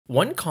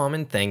One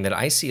common thing that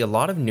I see a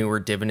lot of newer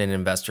dividend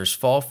investors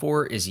fall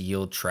for is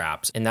yield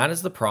traps, and that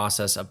is the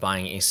process of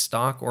buying a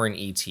stock or an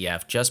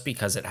ETF just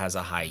because it has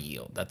a high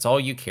yield. That's all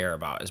you care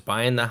about is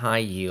buying the high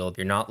yield.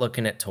 You're not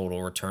looking at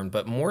total return,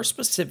 but more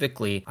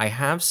specifically, I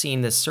have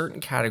seen this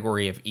certain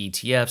category of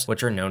ETFs,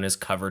 which are known as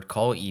covered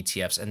call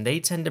ETFs, and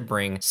they tend to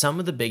bring some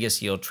of the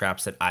biggest yield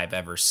traps that I've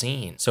ever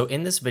seen. So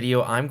in this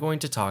video, I'm going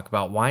to talk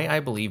about why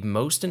I believe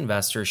most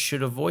investors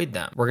should avoid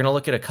them. We're going to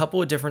look at a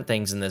couple of different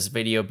things in this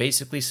video,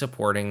 basically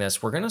supporting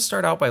this. We're going to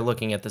start out by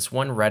looking at this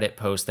one Reddit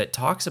post that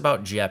talks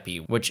about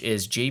JEPI, which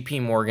is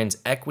JP Morgan's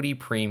Equity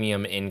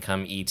Premium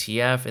Income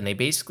ETF, and they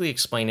basically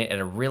explain it at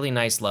a really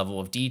nice level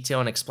of detail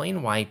and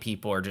explain why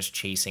people are just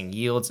chasing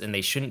yields and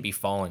they shouldn't be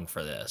falling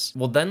for this.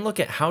 We'll then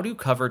look at how do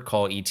covered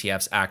call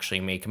ETFs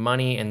actually make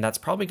money, and that's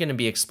probably going to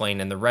be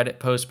explained in the Reddit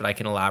post, but I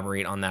can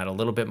elaborate on that a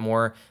little bit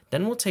more.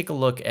 Then we'll take a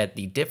look at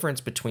the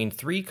difference between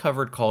three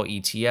covered call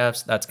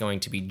ETFs. That's going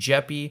to be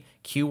JEPI,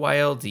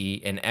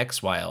 QYLD, and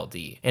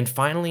XYLD. And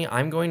finally,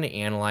 I'm going to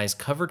analyze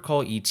covered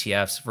call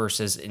ETFs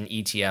versus an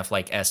ETF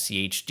like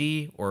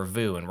SCHD or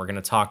VU, and we're going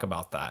to talk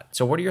about that.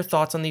 So what are your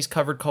thoughts on these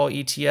covered call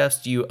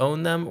ETFs? Do you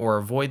own them or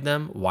avoid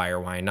them? Why or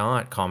why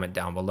not? Comment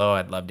down below.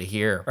 I'd love to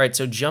hear. All right,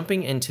 so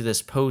jumping into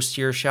this post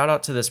here, shout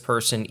out to this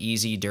person,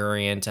 Easy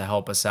Durian, to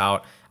help us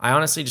out. I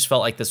honestly just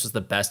felt like this was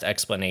the best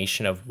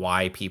explanation of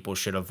why people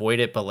should avoid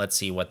it, but let's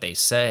see what they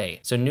say.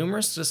 So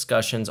numerous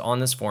discussions on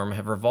this forum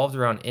have revolved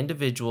around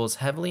individuals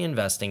heavily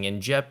investing in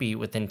JEPI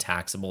within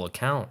taxable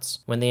accounts.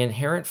 When the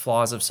inherent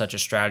flaws of such a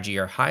strategy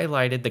are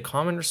highlighted, the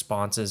common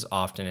responses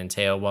often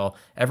entail, well,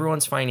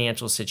 everyone's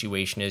financial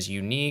situation is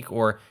unique,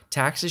 or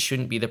taxes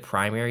shouldn't be the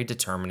primary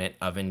determinant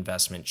of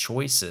investment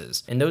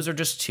choices. And those are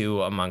just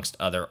two amongst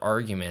other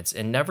arguments.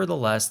 And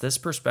nevertheless, this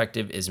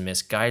perspective is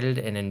misguided,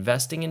 and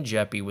investing in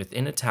JEPI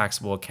within a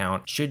taxable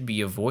account should be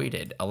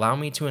avoided. Allow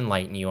me to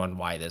enlighten you on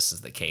why this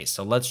is the case.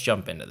 So let's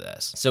jump into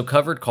this. So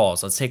covered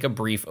calls, let's take a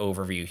brief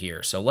overview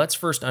here. So let's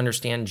first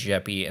understand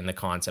JEPI and the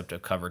concept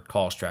of covered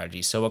call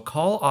strategy. So a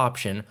call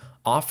option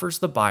offers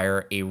the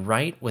buyer a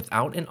right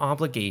without an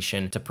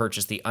obligation to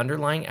purchase the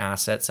underlying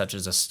asset, such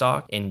as a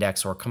stock,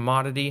 index, or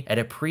commodity, at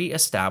a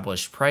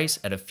pre-established price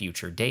at a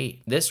future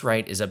date. This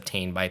right is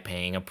obtained by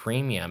paying a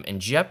premium,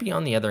 and JEPI,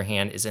 on the other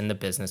hand, is in the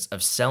business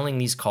of selling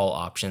these call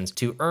options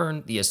to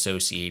earn the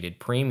associated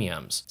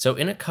premiums. So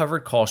in a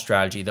covered call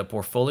strategy, the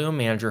portfolio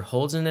manager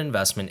holds an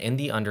investment in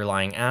the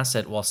underlying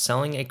asset while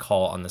selling a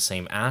call on the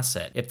same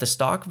asset. If the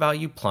stock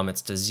value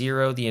plummets to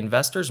zero, the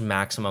investor's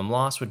maximum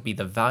loss would be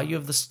the value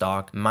of the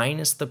stock minus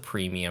the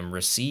premium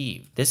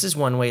received. This is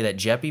one way that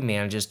JEPI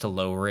manages to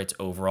lower its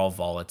overall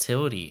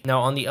volatility.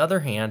 Now, on the other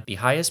hand, the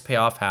highest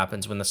payoff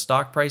happens when the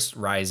stock price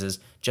rises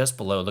just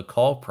below the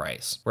call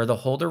price, where the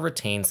holder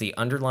retains the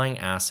underlying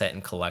asset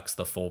and collects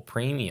the full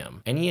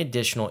premium. Any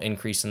additional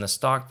increase in the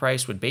stock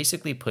price would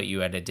basically put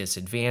you at a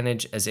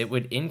disadvantage, as it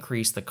would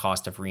increase the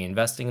cost of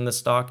reinvesting in the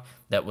stock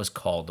that was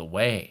called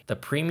away. The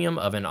premium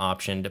of an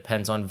option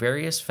depends on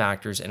various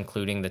factors,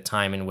 including the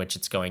time in which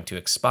it's going to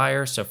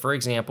expire. So for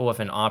example,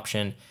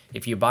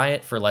 if you buy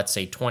it for, let's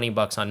say, 20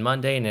 bucks on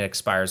Monday and it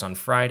expires on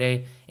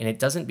Friday, and it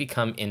doesn't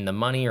become in the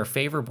money or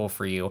favorable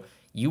for you,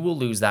 you will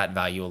lose that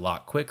value a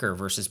lot quicker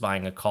versus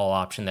buying a call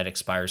option that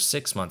expires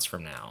 6 months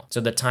from now. So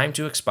the time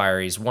to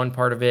expiry is one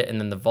part of it, and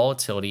then the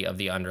volatility of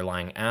the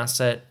underlying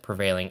asset,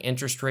 prevailing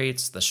interest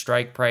rates, the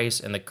strike price,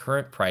 and the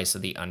current price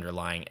of the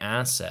underlying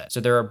asset.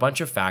 So there are a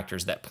bunch of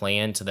factors that play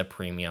into the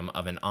premium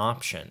of an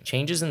option.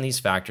 Changes in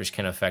these factors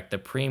can affect the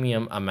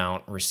premium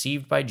amount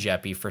received by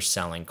JEPI for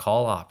selling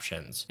call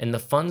options. And the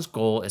fund's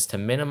goal is to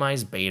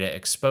minimize beta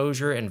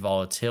exposure and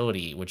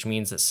volatility, which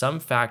means that some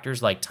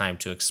factors like time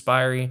to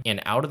expiry and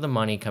out of the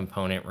money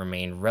component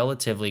remain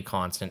relatively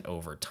constant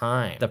over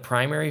time. The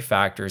primary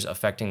factors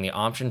affecting the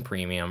option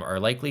premium are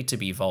likely to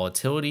be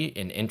volatility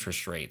and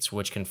interest rates,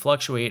 which can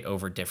fluctuate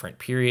over different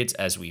periods,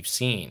 as we've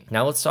seen.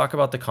 Now let's talk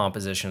about the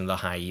composition of the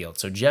high yield.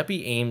 So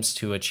JEPI aims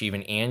to achieve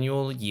an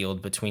annual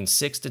yield between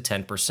 6 to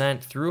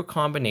 10% through a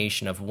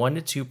combination of 1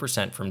 to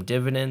 2% from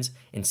dividends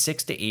and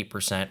 6 to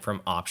 8%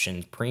 from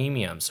option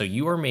premiums. So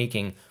you are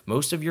making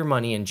most of your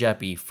money in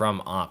JEPI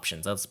from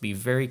options. Let's be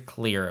very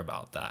clear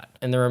about that.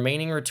 And the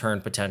remaining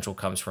return potential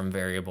comes from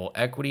variable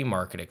equity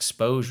market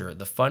exposure.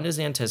 The fund is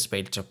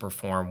anticipated to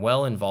perform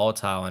well in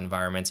volatile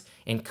environments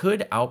and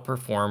could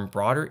outperform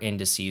broader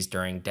indices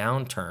during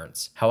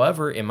downturns.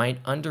 However, it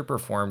might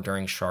underperform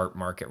during sharp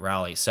market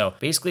rallies. So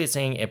basically it's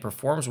saying it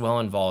performs well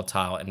in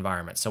volatile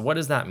environments. So what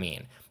does that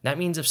mean? That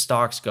means if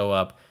stocks go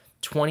up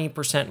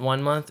 20%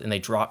 one month and they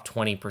drop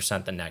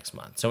 20% the next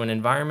month. So an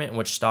environment in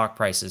which stock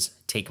prices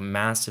take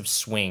massive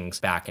swings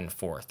back and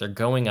forth. They're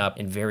going up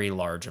in very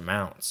large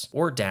amounts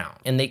or down.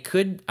 And they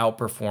could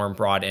outperform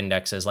broad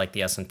indexes like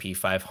the S&P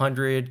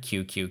 500,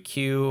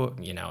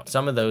 QQQ,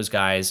 some of those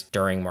guys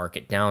during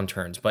market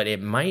downturns, but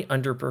it might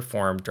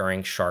underperform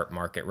during sharp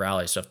market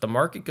rallies. So if the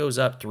market goes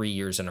up 3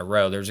 years in a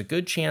row, there's a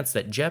good chance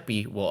that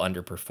JEPI will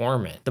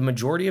underperform it. The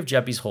majority of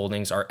JEPI's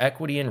holdings are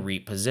equity and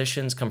REIT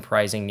positions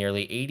comprising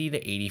nearly 80 to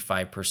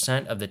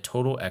 85% of the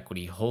total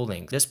equity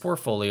holdings. This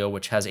portfolio,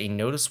 which has a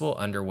noticeable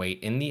underweight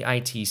in the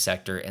IT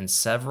sector and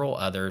several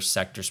other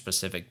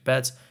sector-specific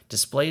bets,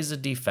 displays a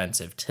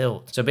defensive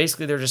tilt. So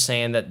basically they're just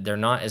saying that they're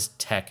not as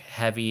tech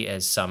heavy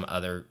as some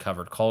other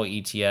covered call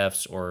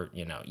ETFs, or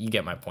you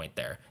get my point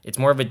there. It's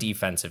more of a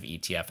defensive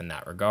ETF in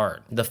that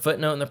regard. The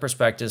footnote in the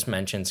prospectus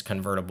mentions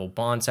convertible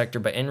bond sector,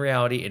 but in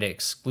reality it is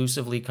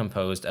exclusively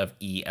composed of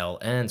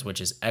ELNs,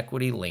 which is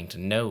equity linked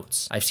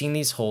notes. I've seen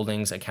these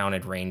holdings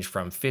accounted range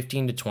from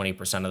 15 to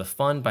 20% of the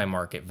fund by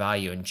market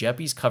value, and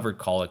JEPI's covered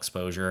call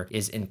exposure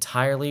is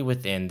entirely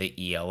within the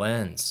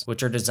ELNs,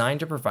 which are designed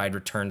to provide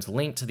returns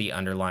linked to the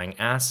underlying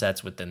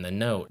assets within the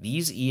note.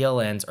 These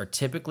ELNs are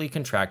typically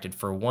contracted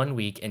for 1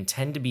 week and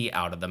tend to be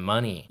out of the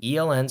money.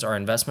 ELNs are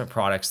investment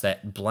products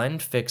that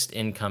blend fixed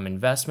income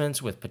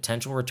investments with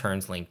potential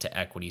returns linked to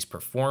equities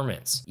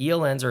performance.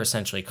 ELNs are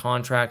essentially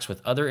contracts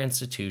with other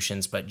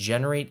institutions but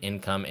generate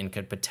income and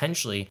could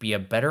potentially be a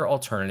better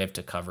alternative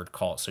to covered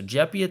calls. So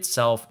JEPI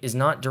itself is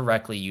not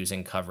directly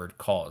using covered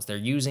calls. They're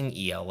using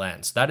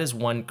ELNs. That is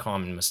one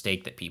common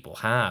mistake that people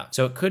have.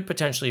 So it could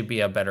potentially be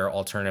a better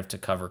alternative to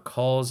covered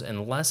calls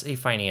unless a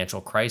financial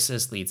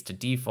crisis leads to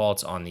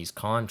defaults on these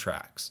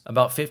contracts.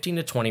 About 15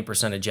 to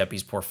 20% of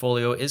JEPI's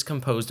portfolio is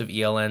composed of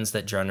ELNs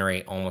that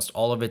generate almost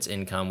all of its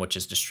income, which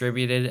is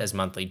distributed as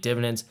monthly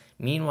dividends.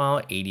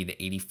 Meanwhile, 80 to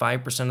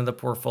 85% of the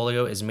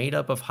portfolio is made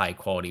up of high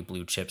quality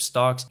blue chip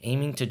stocks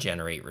aiming to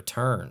generate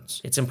returns.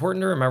 It's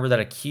important to remember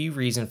that a key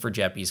reason for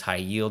JEPI's high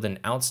yield and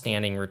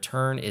outstanding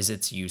return is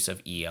its use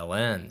of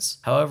ELNs.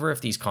 However,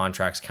 if these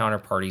contracts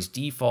counterparties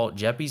default,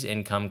 JEPI's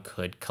income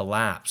could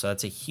collapse. So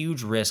that's a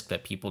huge risk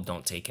that people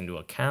don't take into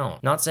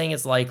account. Not saying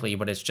it's likely,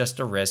 but it's just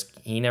a risk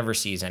he never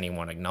sees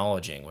anyone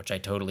acknowledging, which I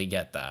totally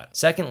get that.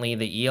 Secondly,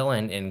 the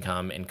ELN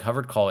income and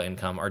covered call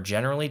income are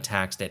generally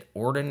taxed at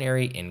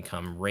ordinary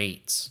income rates.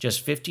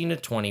 Just 15 to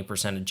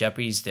 20% of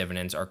JEPI's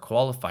dividends are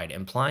qualified,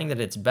 implying that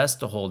it's best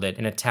to hold it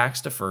in a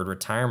tax-deferred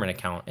retirement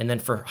account. And then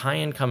for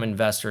high-income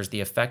investors,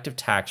 the effective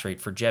tax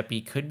rate for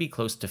JEPI could be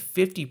close to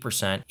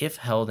 50% if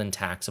held in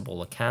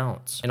taxable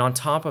accounts. And on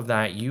top of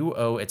that, you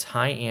owe its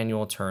high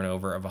annual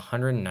turnover of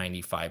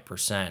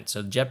 195%.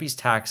 So JEPI's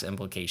tax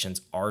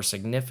implications are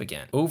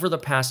significant. Over the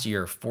past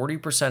year,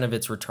 40% of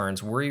its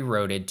returns were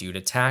eroded due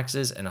to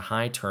taxes and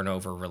high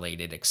turnover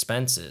related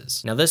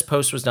expenses. Now this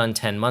post was done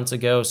 10 months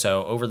ago,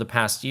 so over the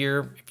past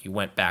year, if you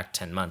went back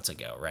 10 months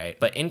ago, right?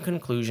 But in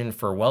conclusion,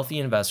 for wealthy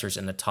investors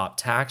in the top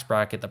tax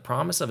bracket, the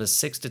promise of a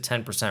 6 to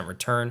 10%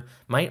 return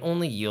might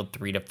only yield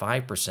 3 to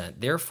 5%.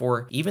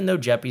 Therefore, even though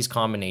JEPI's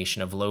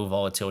combination of low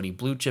volatility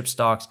blue chip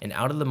stocks and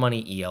out of the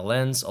money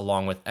ELNs,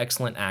 along with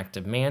excellent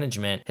active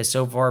management, has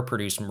so far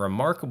produced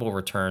remarkable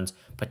returns,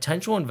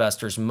 potential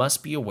investors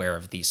must be aware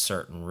of these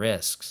certain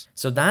risks.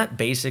 So that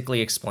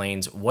basically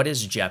explains what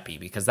is JEPI,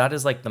 because that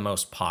is like the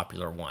most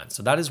popular one.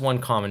 So that is one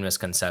common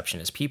misconception,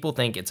 is people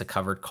think it's a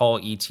covered call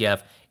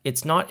ETF.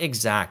 It's not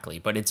exactly,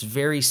 but it's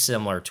very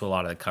similar to a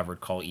lot of the covered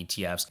call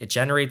ETFs. It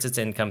generates its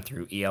income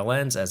through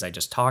ELNs, as I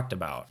just talked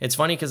about. It's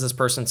funny because this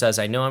person says,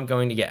 I know I'm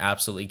going to get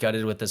absolutely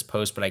gutted with this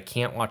post, but I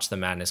can't watch the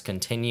madness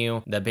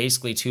continue. That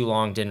basically too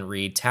long, didn't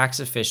read. Tax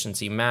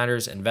efficiency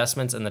matters.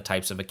 Investments and the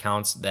types of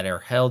accounts that are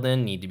held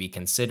in need to be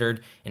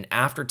considered, and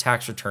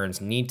after-tax returns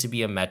need to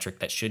be a metric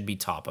that should be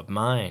top of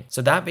mind.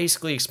 So that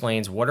basically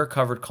explains what are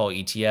covered call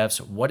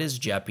ETFs, what is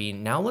JEPI.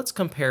 Now let's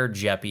compare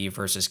JEPI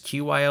versus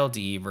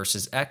QYLD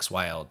versus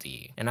XYLD.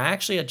 And I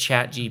actually had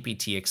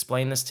ChatGPT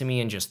explain this to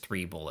me in just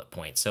 3 bullet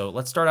points. So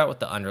let's start out with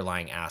the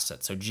underlying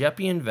assets. So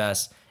JEPI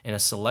invests in a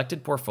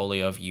selected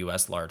portfolio of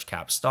US large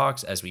cap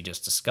stocks, as we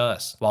just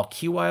discussed, while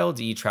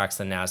QYLD tracks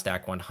the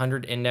NASDAQ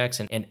 100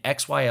 index and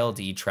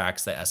XYLD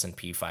tracks the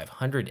S&P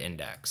 500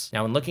 index.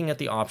 Now, in looking at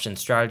the option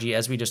strategy,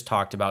 as we just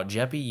talked about,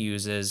 JEPI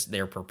uses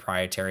their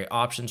proprietary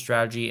option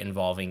strategy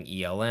involving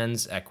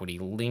ELNs, equity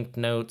linked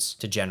notes,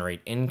 to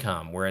generate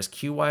income, whereas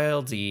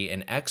QYLD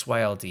and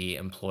XYLD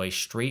employ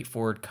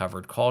straightforward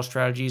covered call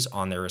strategies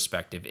on their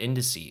respective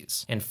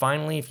indices. And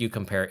finally, if you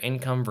compare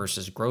income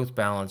versus growth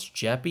balance,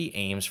 JEPI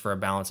aims for a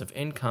balance of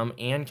income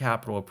and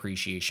capital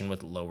appreciation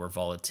with lower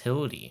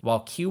volatility,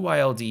 while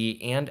QYLD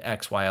and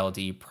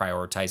XYLD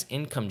prioritize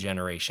income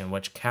generation,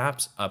 which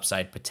caps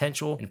upside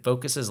potential and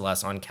focuses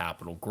less on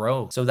capital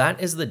growth. So that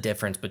is the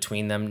difference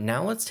between them.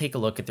 Now let's take a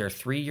look at their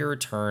 3-year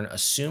return,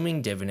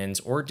 assuming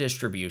dividends or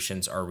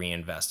distributions are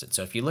reinvested.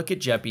 So if you look at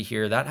JEPI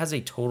here, that has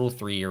a total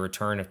 3-year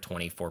return of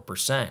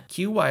 24%.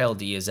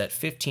 QYLD is at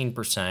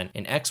 15%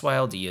 and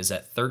XYLD is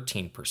at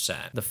 13%.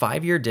 The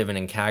 5-year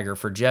dividend CAGR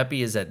for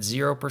JEPI is at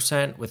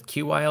 0%, with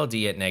QYLD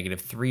QYLD at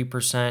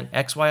 -3%,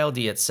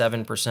 XYLD at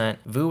 7%,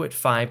 VU at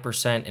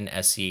 5%, and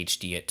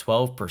SCHD at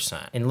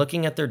 12%. And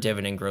looking at their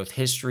dividend growth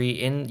history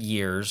in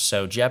years,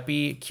 so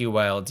JEPI,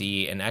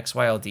 QYLD, and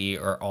XYLD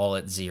are all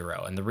at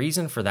 0. And the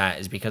reason for that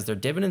is because their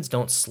dividends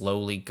don't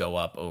slowly go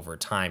up over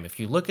time. If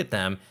you look at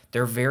them,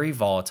 they're very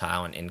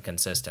volatile and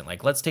inconsistent.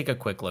 Like, let's take a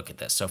quick look at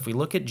this. So if we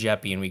look at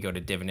JEPI and we go to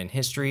dividend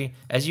history,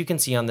 as you can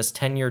see on this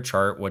 10-year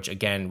chart, which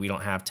again, we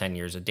don't have 10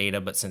 years of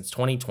data, but since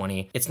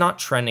 2020, it's not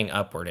trending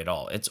upward at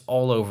all. It's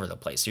all over the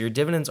place. So your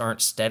dividends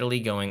aren't steadily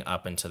going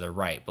up and to the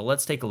right. But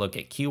let's take a look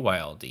at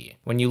QYLD.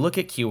 When you look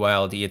at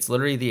QYLD, it's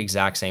literally the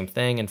exact same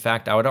thing. In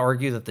fact, I would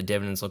argue that the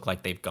dividends look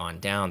like they've gone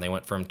down. They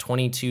went from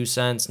 22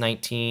 cents,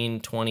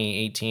 19, 20,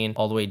 18,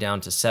 all the way down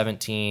to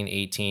 17,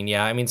 18.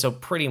 Yeah, I mean, so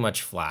pretty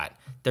much flat.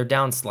 They're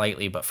down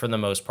slightly, but for the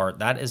most part,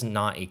 that is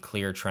not a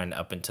clear trend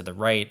up and to the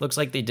right. Looks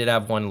like they did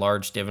have one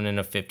large dividend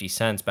of 50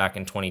 cents back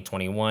in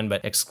 2021,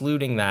 but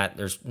excluding that,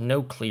 there's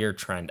no clear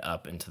trend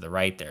up and to the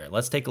right there.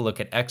 Let's take a look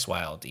at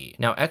XYLD.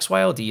 Now,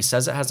 XYLD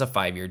says it has a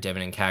 5-year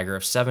dividend CAGR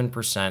of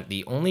 7%.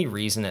 The only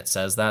reason it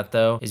says that,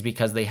 though, is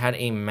because they had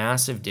a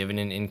massive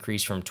dividend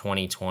increase from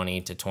 2020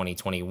 to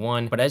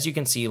 2021. But as you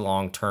can see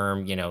long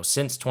term,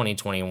 since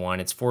 2021,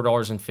 it's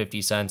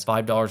 $4.50,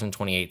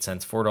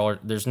 $5.28, $4.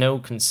 There's no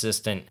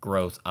consistent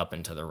growth up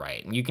and to the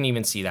right. And you can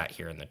even see that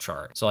here in the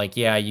chart. So like,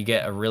 yeah, you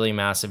get a really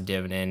massive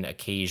dividend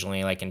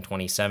occasionally, like in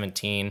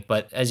 2017,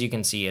 but as you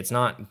can see, it's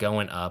not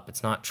going up.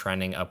 It's not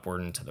trending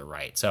upward and to the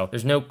right. So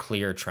there's no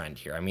clear trend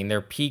here. I mean,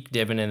 their peak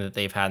dividend that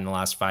they've had in the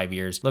last 5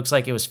 years looks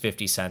like it was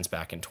 50 cents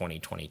back in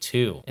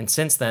 2022. And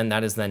since then,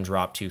 that has then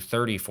dropped to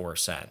 34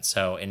 cents.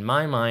 So in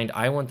my mind,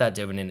 I want that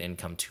dividend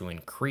income to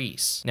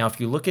increase. Now, if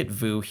you look at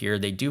VU here,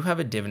 they do have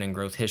a dividend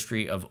growth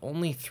history of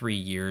only 3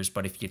 years,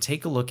 but if you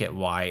take a look at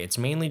why, it's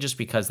mainly just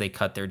because they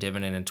cut their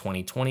dividend in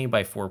 2020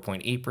 by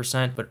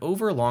 4.8%, but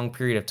over a long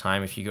period of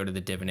time, if you go to the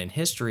dividend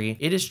history,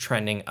 it is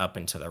trending up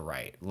and to the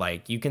right.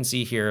 Like you can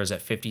see here is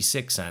at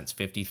 56 cents,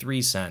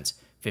 53 cents,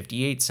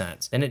 58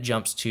 cents. Then it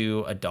jumps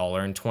to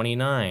 $1.29,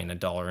 $1.21,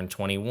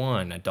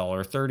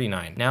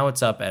 $1.39. Now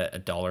it's up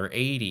at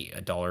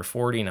 $1.80,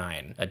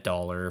 $1.49,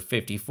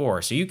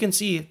 $1.54. So you can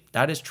see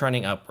that is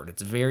trending upward.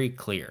 It's very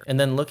clear. And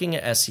then looking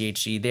at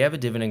SCHD, they have a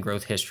dividend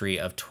growth history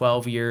of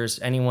 12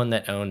 years. Anyone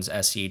that owns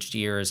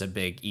SCHD or is a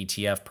big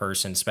ETF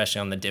person,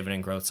 especially on the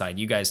dividend growth side,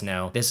 you guys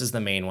know this is the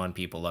main one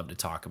people love to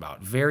talk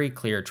about. Very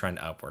clear trend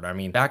upward. I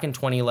mean, back in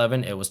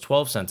 2011, it was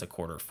 12 cents a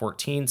quarter,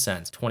 14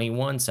 cents,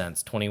 21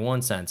 cents,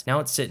 21 cents. Now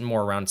it's sitting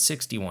more around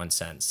 61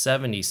 cents,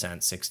 70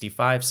 cents,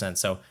 65 cents.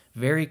 So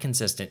very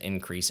consistent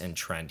increase in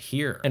trend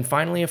here. And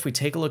finally, if we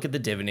take a look at the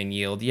dividend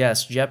yield,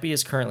 yes, JEPI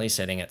is currently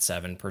sitting at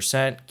 7%,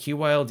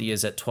 QYLD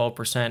is at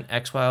 12%,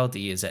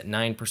 XYLD is at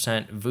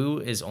 9%, VU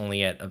is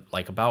only at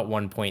like about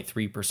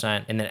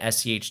 1.3%, and then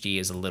SCHD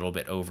is a little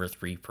bit over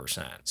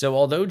 3%. So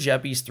although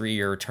JEPI's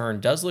 3-year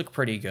return does look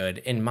pretty good,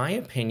 in my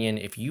opinion,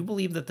 if you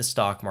believe that the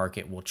stock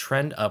market will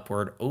trend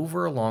upward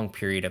over a long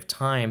period of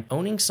time,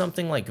 owning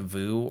something like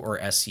VU or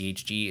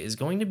SCHD is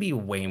going to be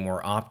way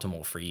more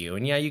optimal for you.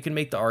 And yeah, you can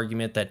make the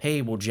argument that, hey,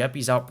 well,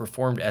 JEPI's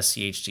outperformed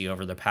SCHD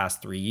over the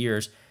past 3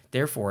 years,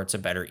 therefore it's a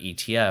better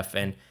ETF.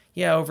 And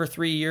yeah, over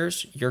 3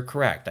 years, you're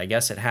correct. I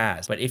guess it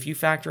has. But if you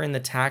factor in the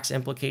tax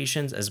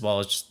implications as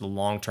well as just the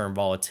long-term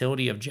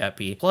volatility of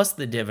JEPI plus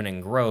the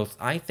dividend growth,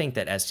 I think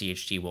that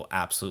SCHD will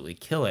absolutely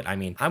kill it. I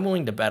mean, I'm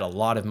willing to bet a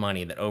lot of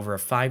money that over a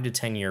 5 to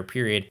 10 year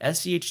period,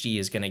 SCHD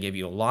is going to give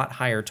you a lot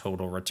higher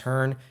total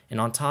return.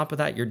 And on top of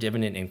that, your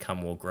dividend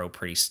income will grow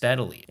pretty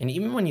steadily. And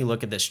even when you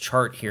look at this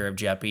chart here of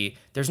JEPI,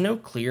 there's no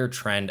clear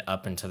trend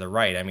up and to the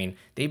right. I mean,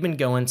 they've been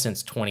going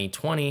since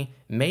 2020,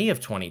 May of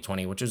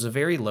 2020, which was a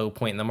very low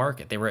point in the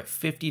market. They were at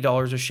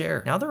 $50 a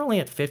share. Now they're only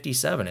at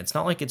 57. It's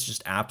not like it's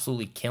just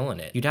absolutely killing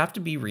it. You'd have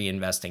to be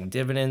reinvesting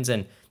dividends,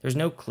 and there's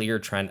no clear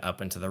trend up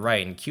and to the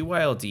right. And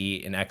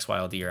QYLD and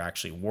XYLD are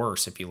actually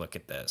worse if you look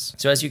at this.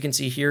 So as you can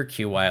see here,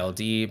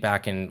 QYLD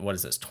back in,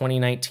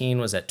 2019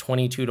 was at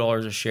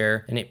 $22 a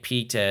share, and it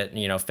peaked at,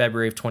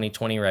 February of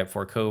 2020 right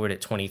before COVID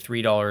at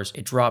 $23.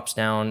 It drops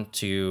down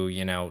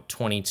to,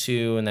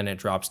 22, and then it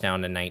drops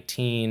down to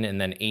 19 and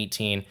then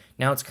 18.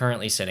 Now it's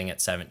currently sitting at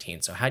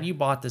 17. So had you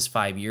bought this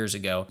 5 years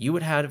ago, you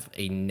would have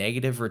a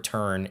negative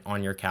return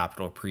on your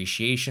capital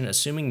appreciation,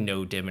 assuming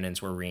no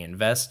dividends were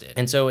reinvested.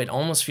 And so it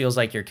almost feels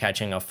like you're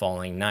catching a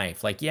falling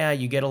knife. Like, yeah,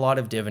 you get a lot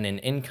of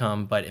dividend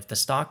income, but if the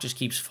stock just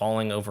keeps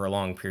falling over a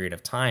long period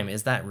of time,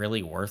 is that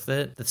really worth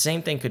it? The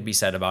same thing could be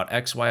said about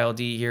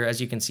XYLD here.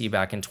 As you can see,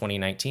 back in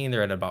 2019,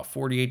 they're at about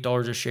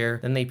 $48 a share.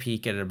 Then they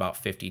peak at about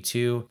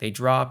 52. They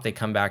drop, they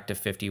come back to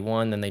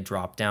 51, then they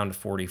drop down to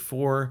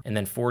 44, and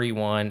then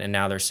 41, and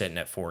now they're sitting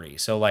at 40.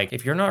 So like,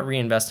 if you're not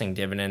reinvesting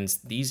dividends,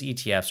 these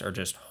ETFs are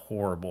just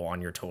horrible on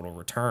your total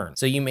return.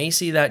 So you may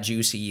see that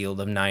juicy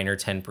yield of 9 or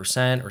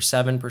 10% or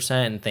 7%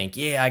 and think,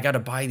 yeah, I got to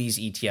buy these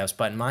ETFs.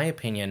 But in my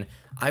opinion,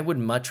 I would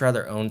much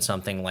rather own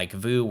something like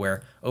VU,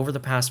 where over the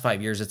past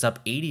 5 years, it's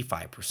up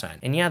 85%.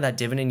 And yeah, that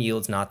dividend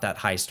yield's not that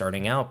high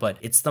starting out, but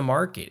it's the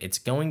market. It's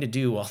going to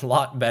do a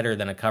lot better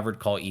than a covered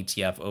call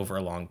ETF over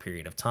a long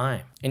period of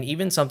time. And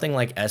even something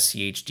like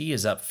SCHD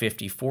is up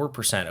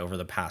 54% over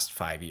the past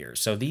 5 years.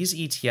 So these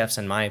ETFs,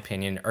 in my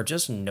opinion, are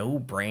just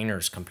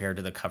no-brainers compared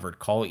to the covered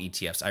call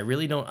ETFs. I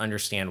really don't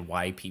understand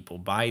why people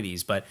buy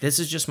these, but this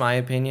is just my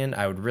opinion.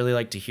 I would really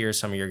like to hear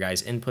some of your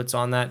guys' inputs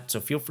on that, so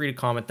feel free to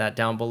comment that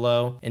down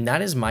below. And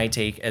that is my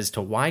take as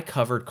to why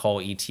covered call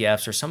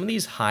ETFs or some of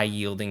these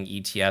high-yielding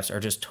ETFs are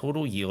just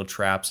total yield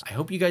traps. I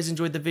hope you guys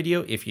enjoyed the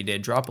video. If you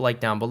did, drop a like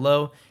down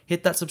below,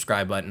 hit that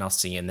subscribe button. I'll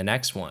see you in the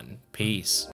next one. Peace.